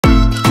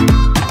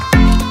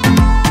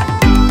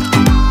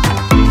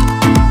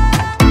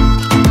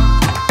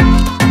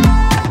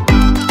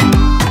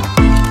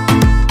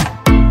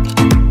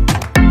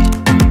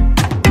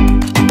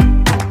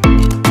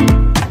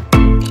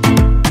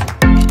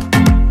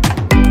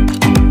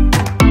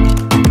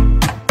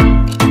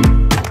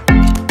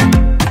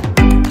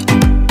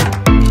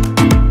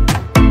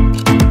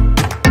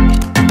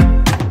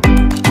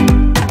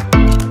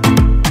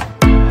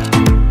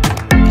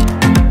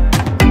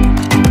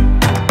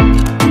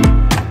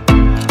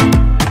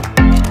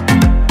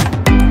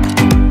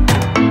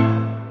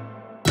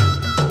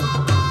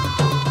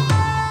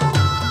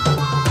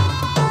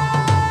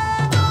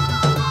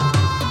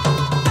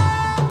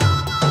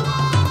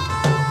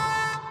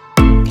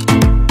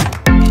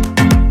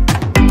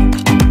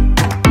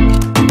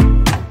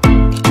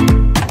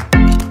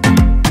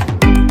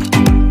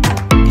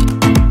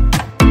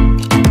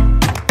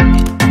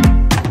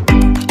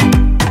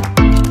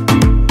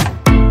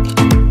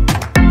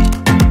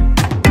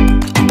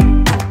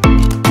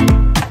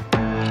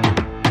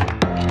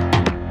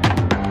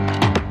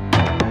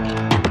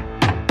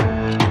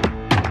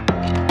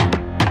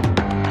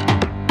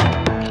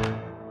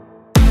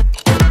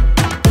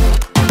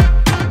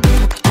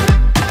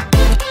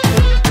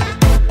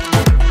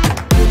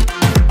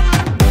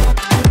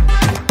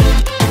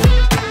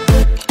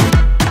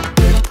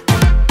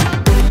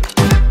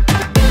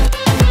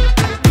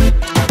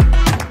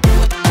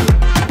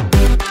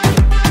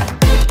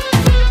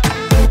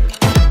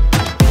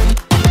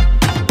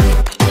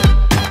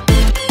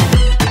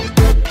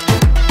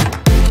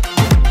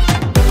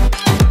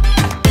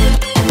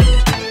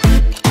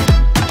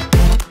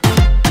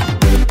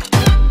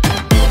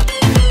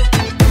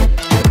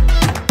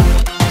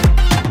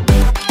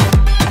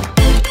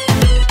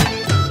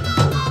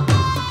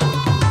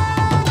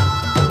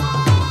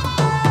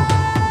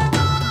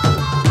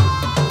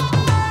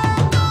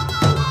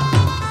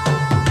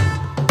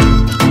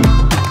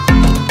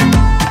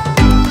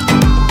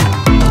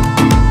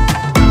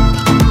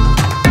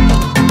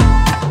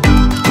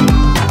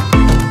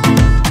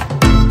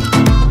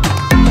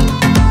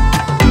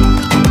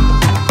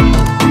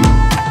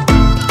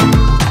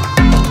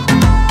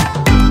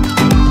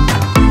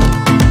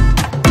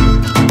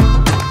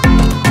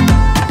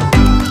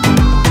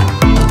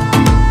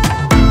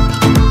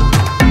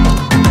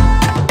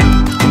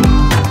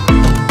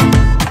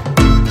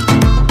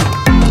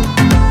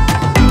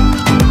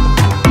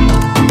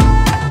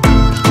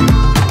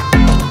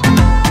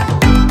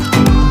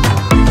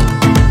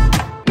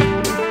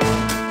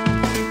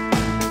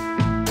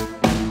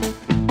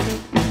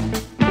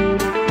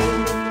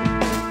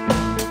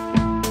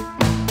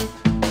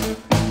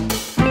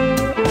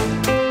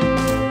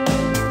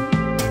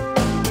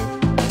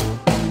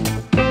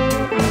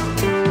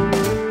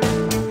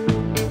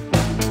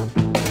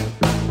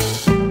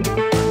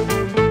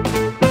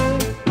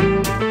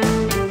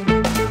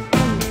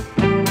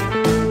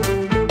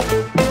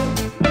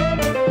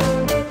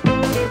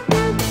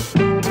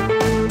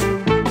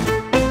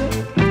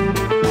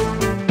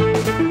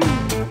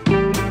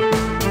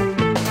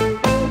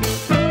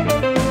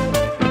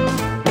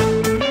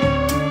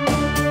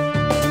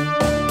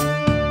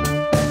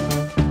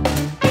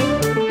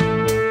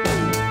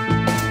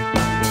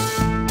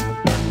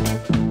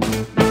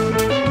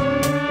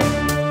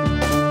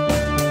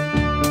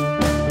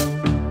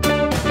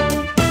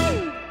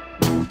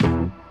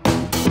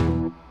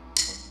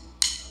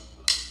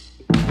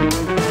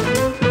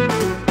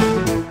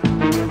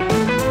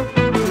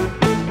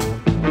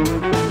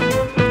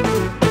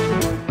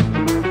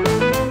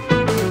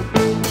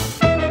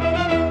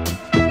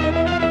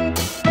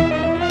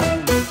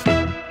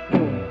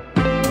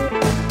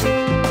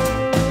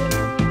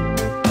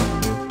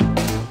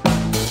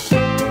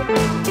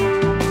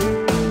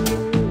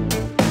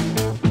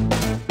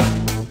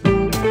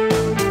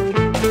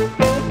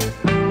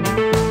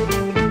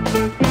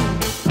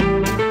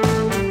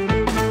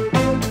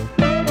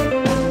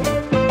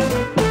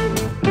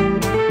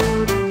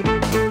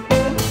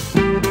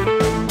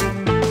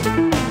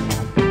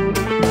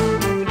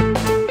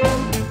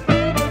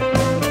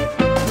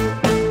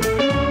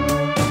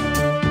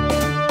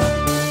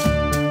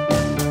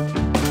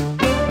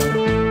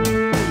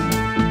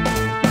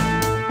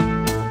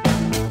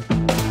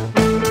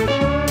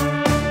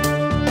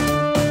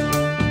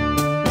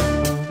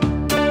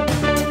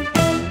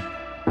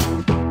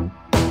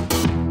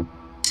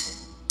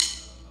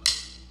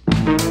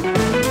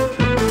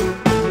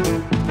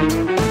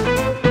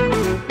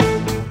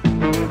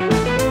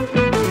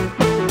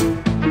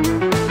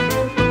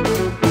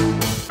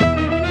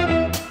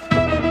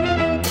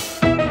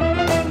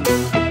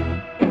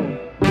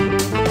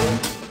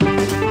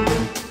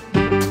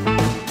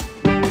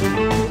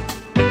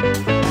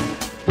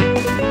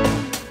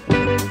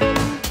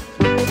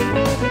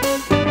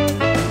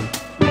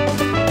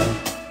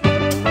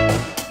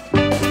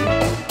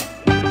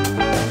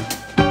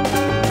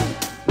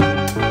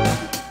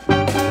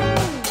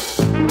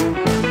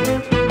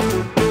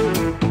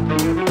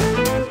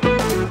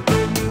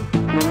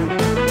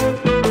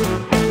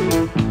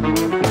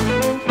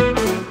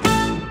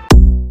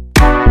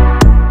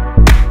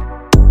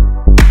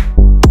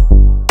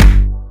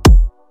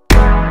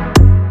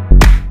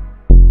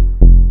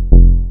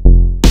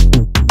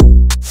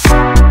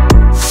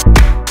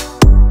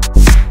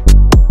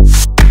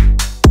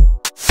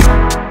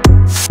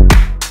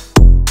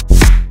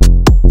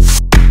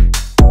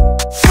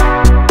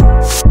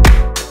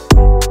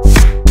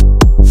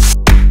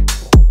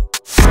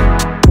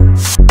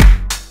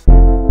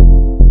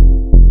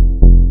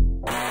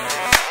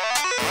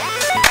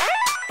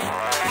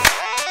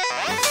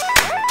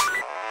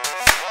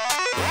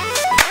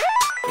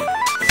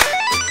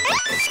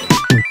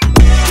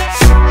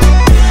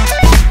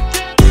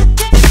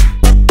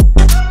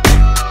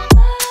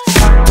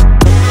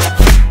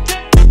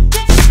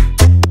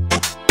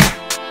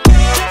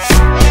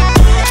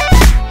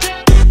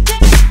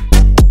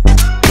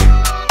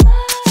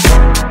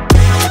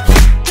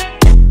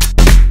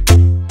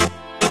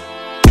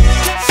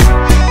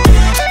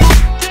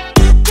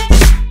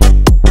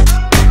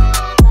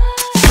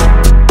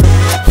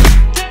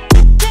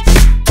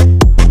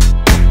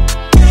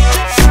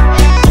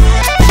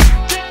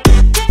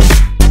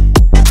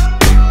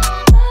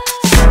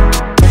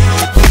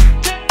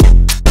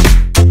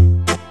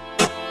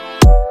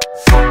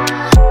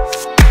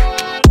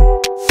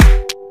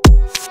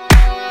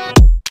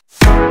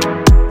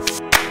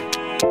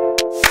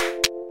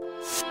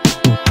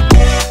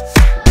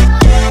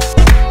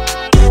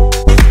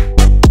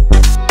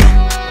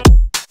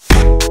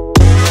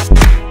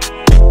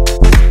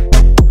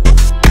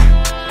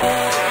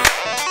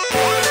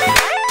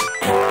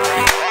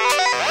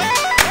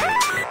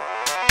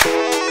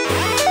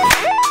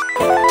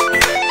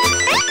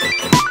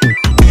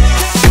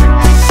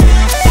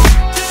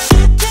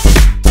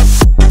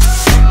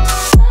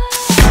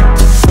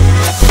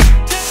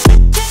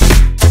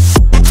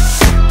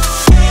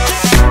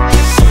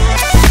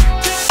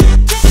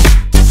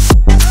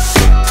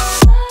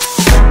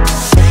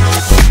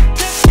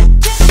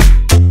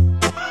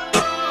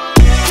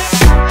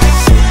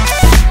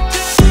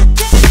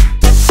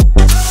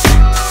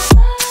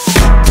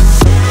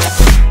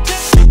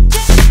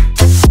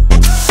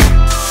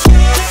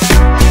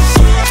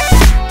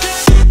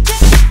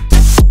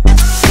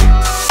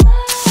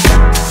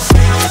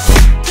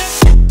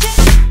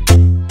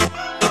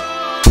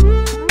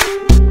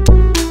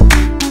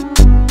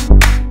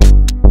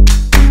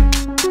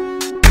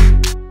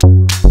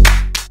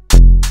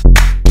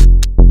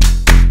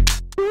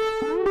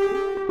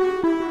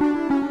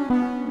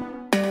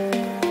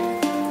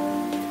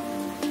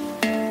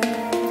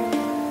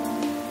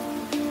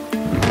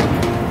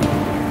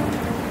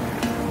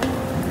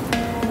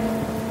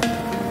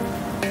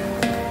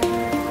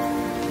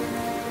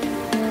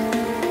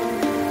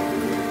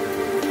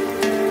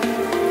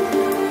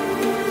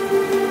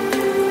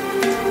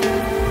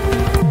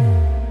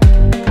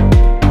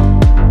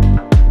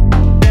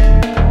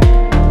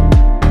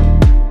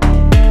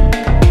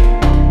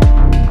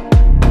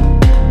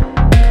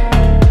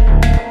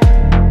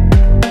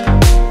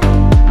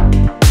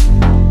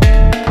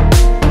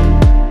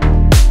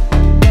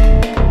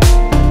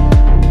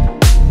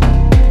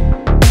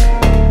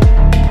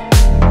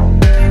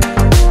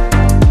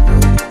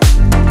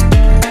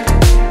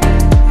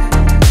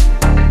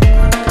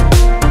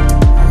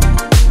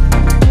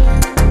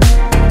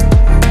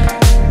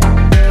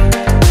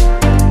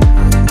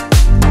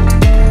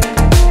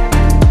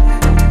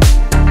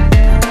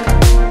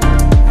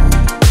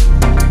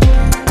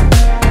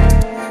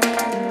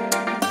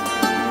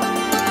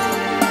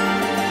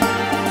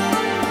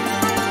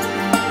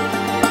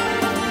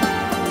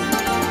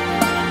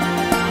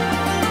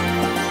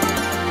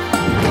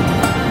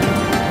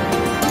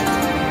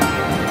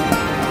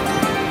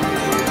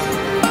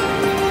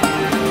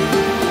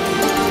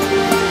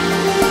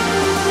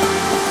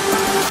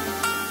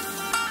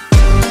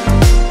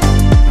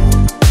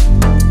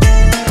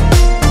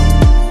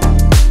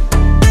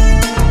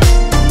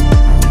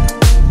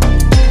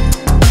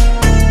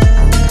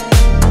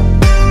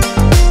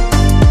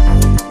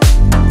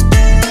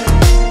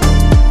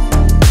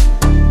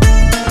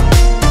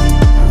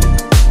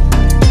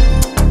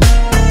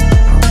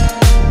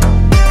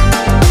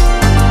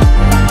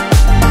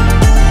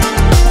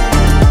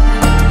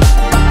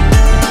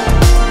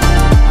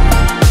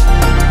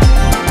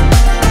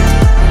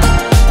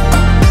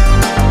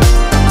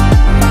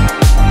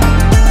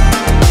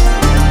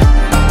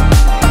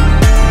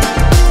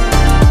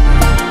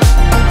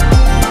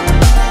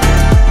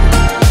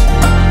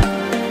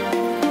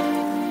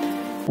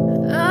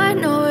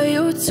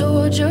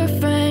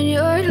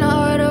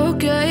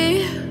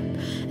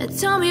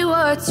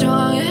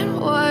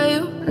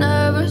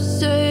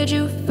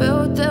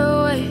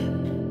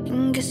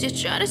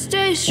Guess you're trying to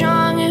stay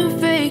strong and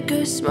fake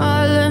a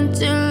smile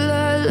until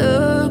I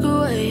look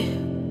away.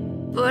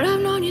 But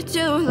I've known you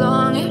too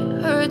long,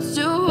 it hurts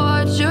to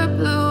watch your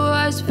blue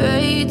eyes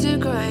fade to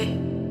gray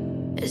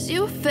as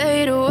you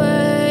fade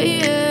away,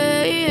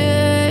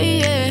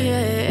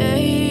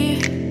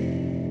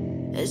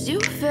 as you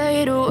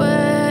fade away.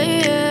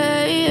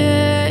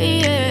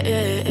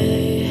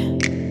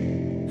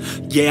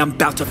 Yeah, I'm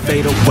about to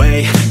fade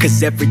away,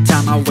 cause every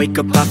time I wake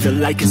up I feel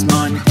like it's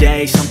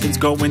Monday. Something's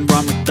going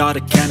wrong with all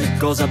the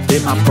chemicals up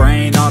in my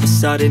brain. All of a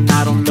sudden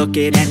I don't look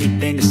at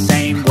anything the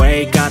same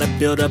way. Got a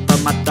buildup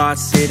of my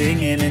thoughts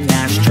sitting in an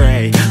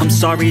ashtray. I'm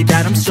sorry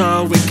that I'm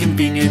so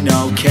inconvenient,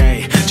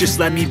 okay. Just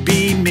let me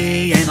be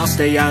me and I'll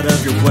stay out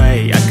of your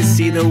way. I can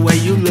see the way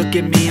you look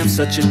at me, I'm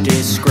such a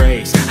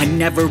disgrace. I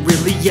never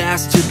really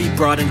asked to be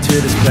brought into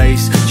this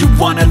place. You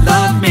wanna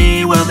love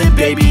me? Well then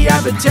baby I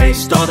have a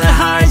taste. All the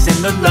highs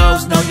and the lows,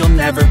 no, you'll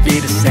never be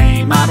the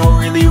same. I don't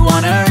really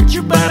wanna hurt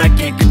you, but I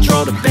can't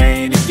control the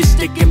pain. If you're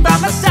sticking by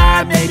my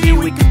side, maybe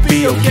we could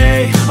be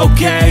okay.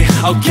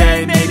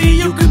 Okay, maybe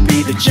you could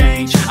be the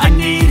change I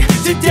need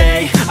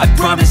today. I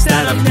promise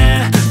that I've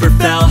never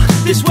felt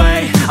this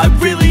way. I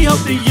really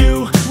hope that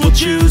you will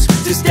choose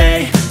to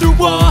stay through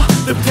all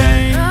the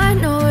pain. I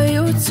know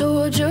you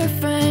told your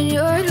friend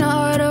you're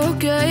not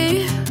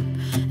okay,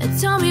 and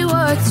tell me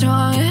what's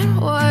wrong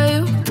and why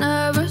you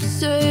never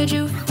said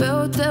you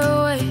felt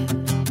that way.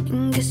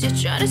 Guess you're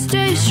trying to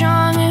stay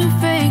strong and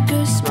fake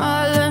a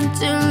smile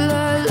until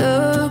I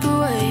look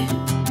away.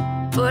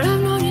 But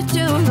I've known you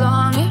too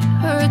long, it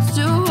hurts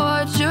to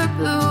watch your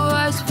blue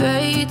eyes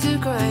fade to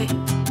gray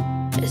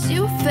as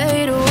you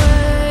fade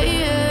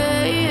away,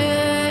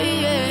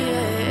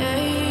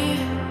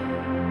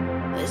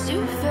 as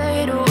you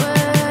fade away,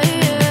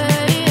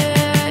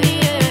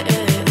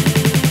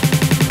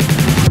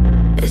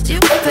 as you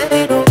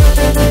fade away.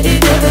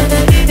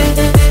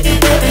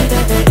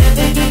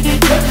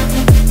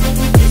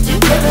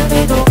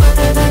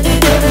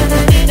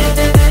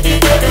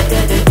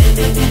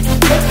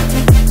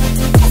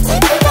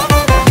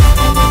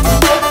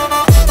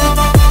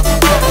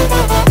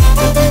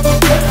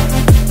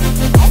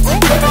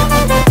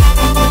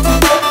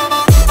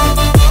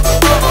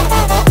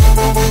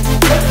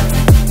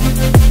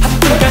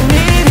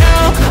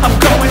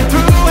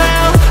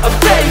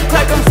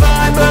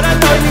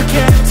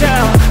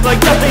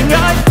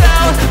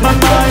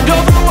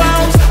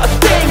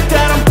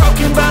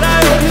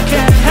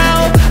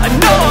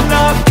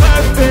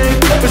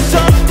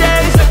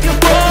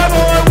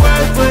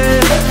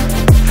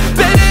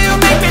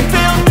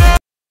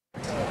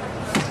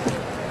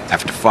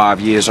 After 5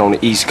 years on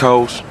the East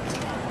Coast,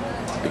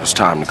 it was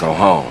time to go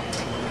home.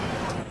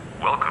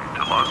 Welcome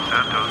to Los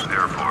Santos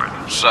Airport.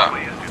 What's up?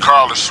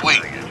 Carl is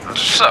sweet.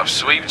 What's up,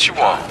 sweet? What you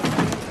want?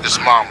 It's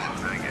mama.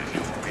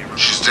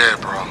 She's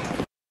dead, bro.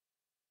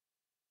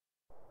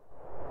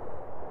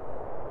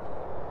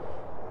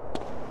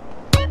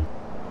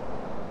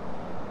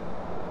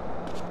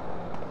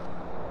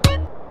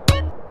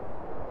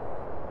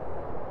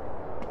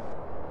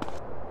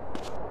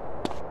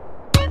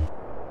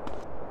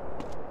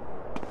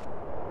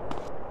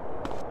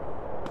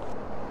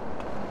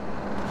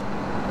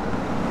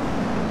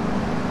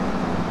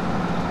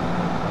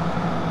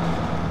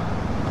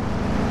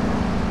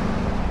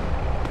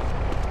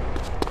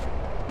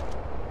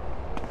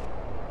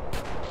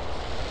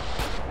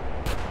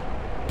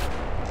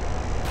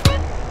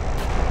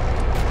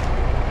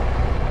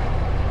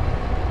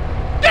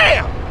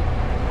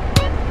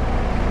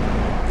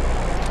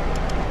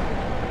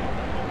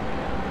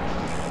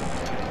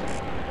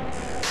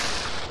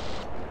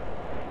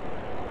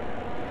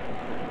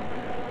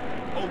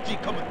 OG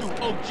coming through,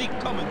 OG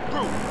coming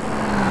through.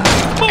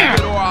 Move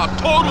it or I'll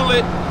total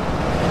it.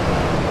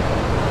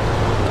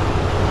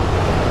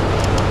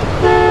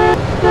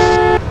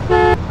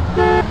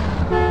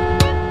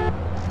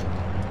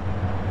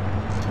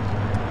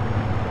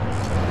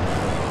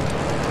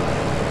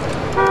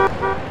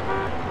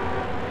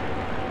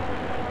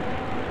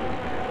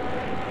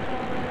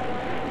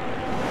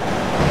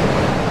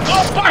 Go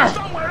find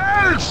somewhere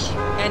else!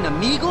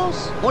 Enemigos?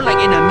 More like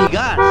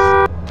enemigas.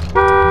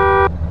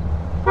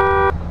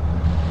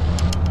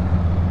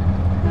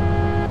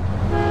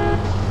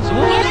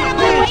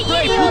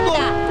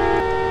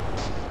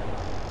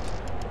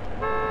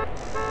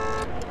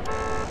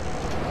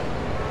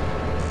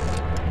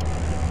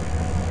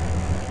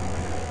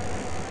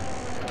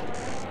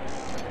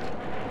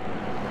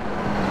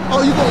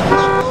 Oh, you gonna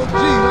drop OG,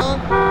 huh?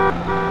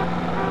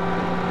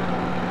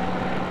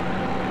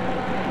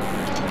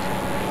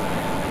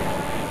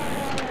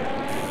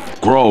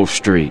 Grove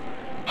Street.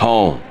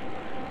 Home.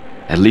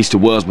 At least it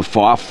was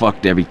before I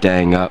fucked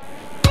everything up.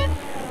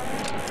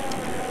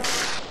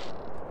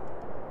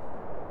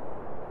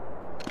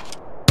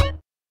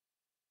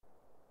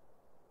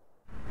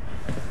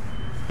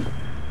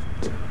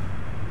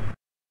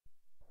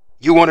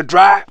 You wanna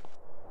drive?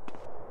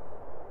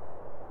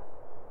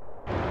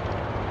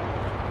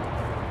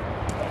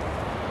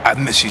 I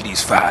miss you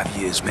these 5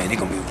 years, man. They're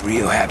gonna be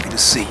real happy to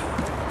see you.